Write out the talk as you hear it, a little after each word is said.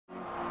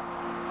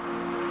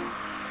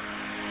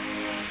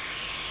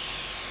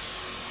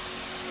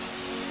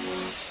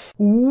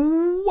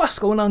What's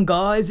going on,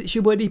 guys? It's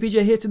your boy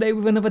DPJ here today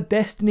with another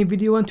Destiny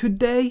video, and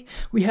today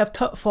we have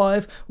top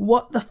 5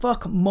 what the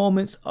fuck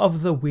moments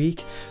of the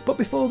week. But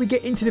before we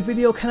get into the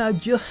video, can I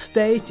just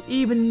state,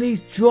 even in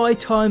these dry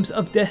times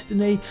of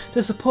Destiny,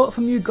 the support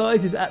from you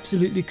guys is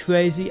absolutely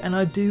crazy, and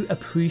I do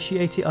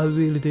appreciate it, I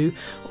really do.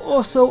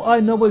 Also,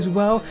 I know as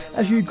well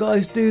as you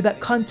guys do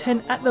that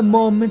content at the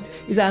moment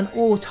is at an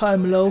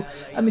all-time low,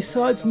 and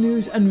besides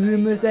news and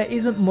rumours there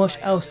isn't much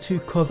else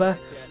to cover.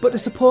 But the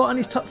support on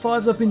these top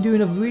 5s I've been doing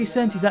of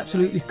recent is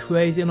absolutely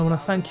crazy, and I want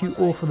to thank you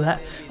all for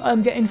that.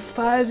 I'm getting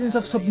thousands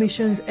of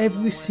submissions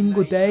every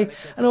single day,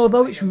 and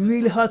although it's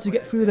really hard to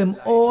get through them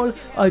all,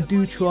 I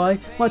do try.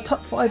 My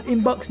top 5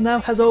 inbox now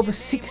has over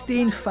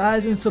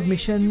 16,000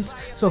 submissions,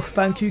 so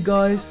thank you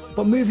guys.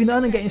 But moving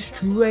on and getting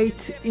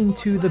straight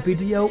into the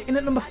video, in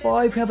at number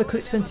 5 we have a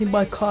clip sent in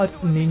by Card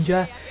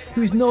Ninja,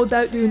 who is no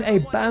doubt doing a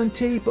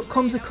bounty but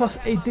comes across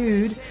a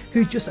dude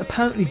who just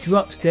apparently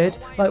drops dead.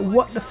 Like,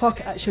 what the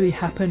fuck actually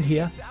happened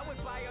here?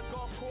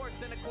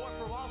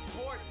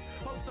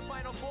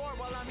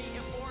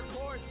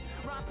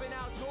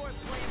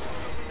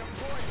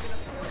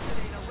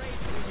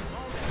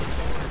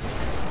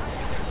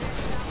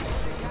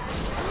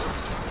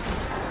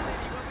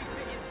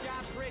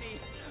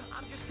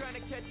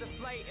 Catch a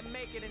flight and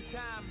make it in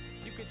time.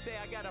 You could say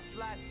I got a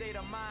fly state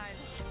of mind.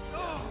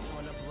 I just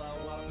wanna blow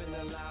up in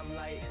the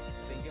limelight,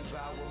 thinking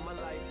about what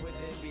my life would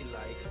then be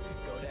like.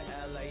 Go to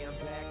LA, I'm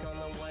back on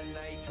the one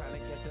night, trying to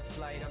catch a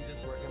flight. I'm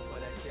just working for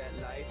that jet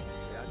life.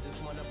 I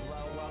just wanna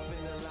blow up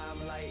in the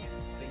limelight,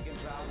 thinking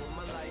about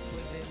what my life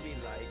would then be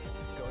like.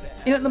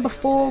 In at number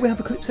 4 we have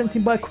a clip sent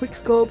in by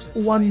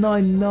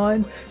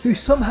Quickscopes199, who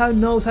somehow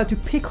knows how to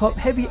pick up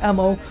heavy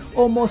ammo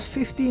almost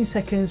 15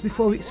 seconds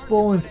before it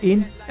spawns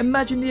in.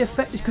 Imagine the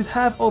effect this could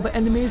have over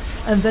enemies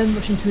and then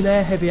rush into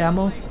their heavy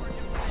ammo.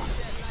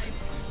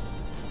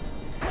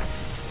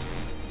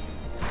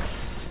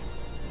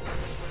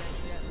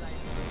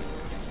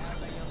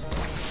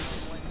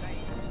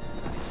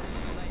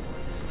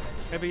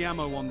 Heavy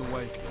ammo on the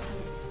way.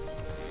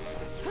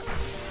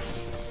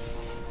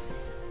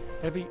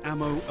 Heavy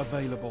ammo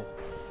available.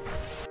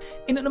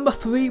 In at number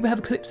 3 we have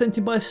a clip sent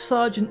in by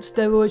Sergeant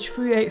Steroids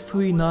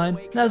 3839.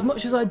 Now, as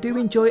much as I do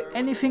enjoy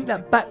anything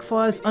that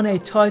backfires on a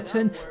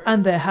Titan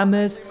and their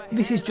hammers,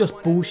 this is just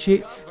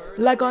bullshit.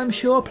 Lag, I'm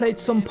sure, played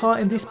some part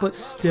in this, but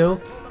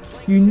still,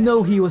 you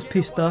know he was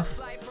pissed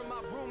off.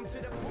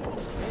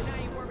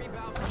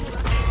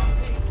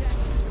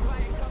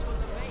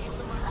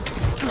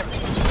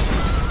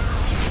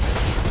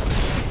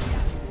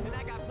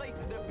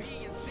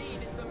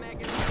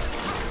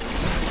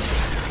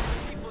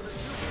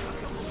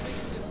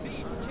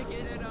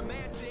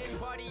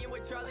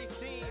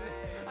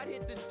 I'd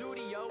hit the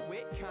studio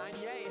with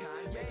Kanye,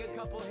 make a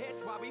couple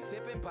hits while we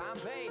sipping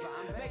Bombay,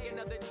 make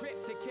another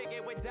trip to kick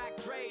it with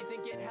Dr. Dre,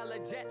 then get hella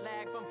jet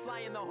lag from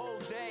flying the whole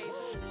day.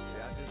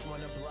 I just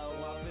wanna blow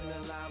up in the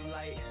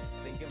limelight,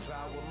 thinking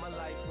about what my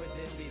life would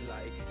then be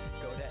like.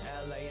 Go to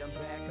LA, I'm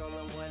back on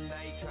the one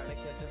night, trying to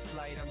catch a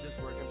flight. I'm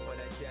just working for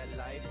that jet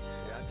life.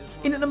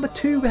 In at number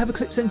 2 we have a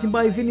clip sent in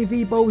by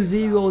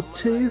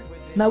VinnyVbo02.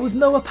 Now, with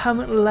no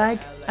apparent lag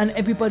and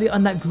everybody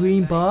on that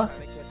green bar,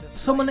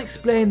 someone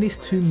explained this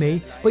to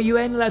me, but you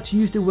ain't allowed to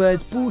use the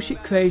words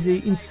bullshit,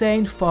 crazy,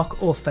 insane,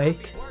 fuck or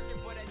fake.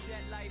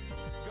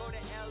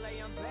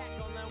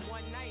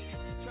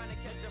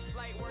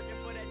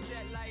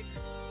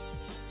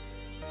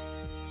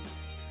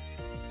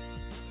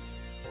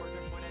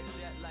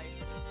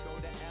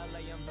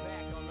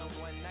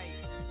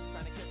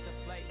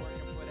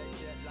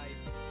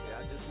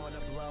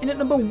 In at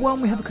number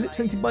 1 we have a clip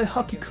sent in by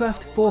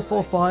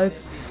Hockeycraft445.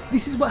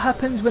 This is what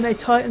happens when a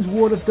Titan's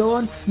Ward of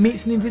Dawn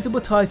meets an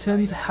Invisible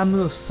Titan's Hammer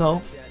of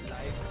Soul.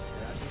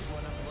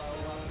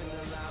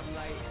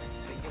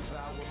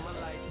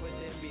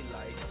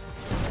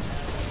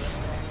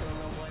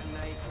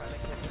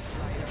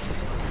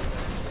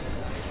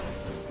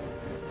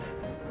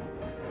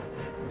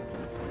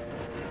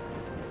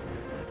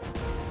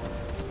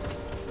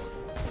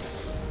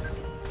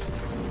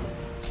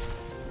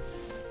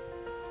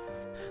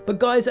 But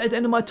guys, that is the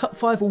end of my top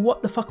 5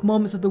 what the fuck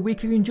moments of the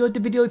week. If you enjoyed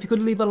the video, if you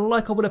could leave a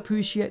like, I would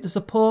appreciate the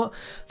support.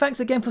 Thanks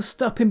again for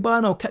stopping by,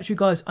 and I'll catch you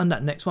guys on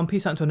that next one.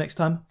 Peace out until next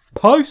time.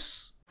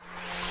 Peace!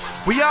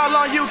 We all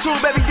on YouTube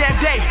every damn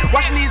day,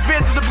 watching these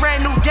vids of the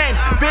brand new games.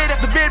 Vid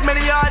after vid,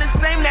 many are the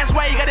same, that's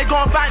why you gotta go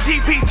and find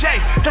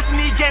DPJ.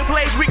 Destiny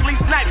gameplays, weekly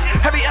snipes,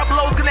 heavy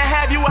uploads, gonna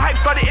have you a hype.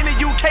 Started in the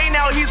UK,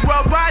 now he's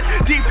worldwide.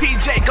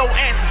 DPJ, go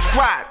and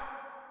subscribe.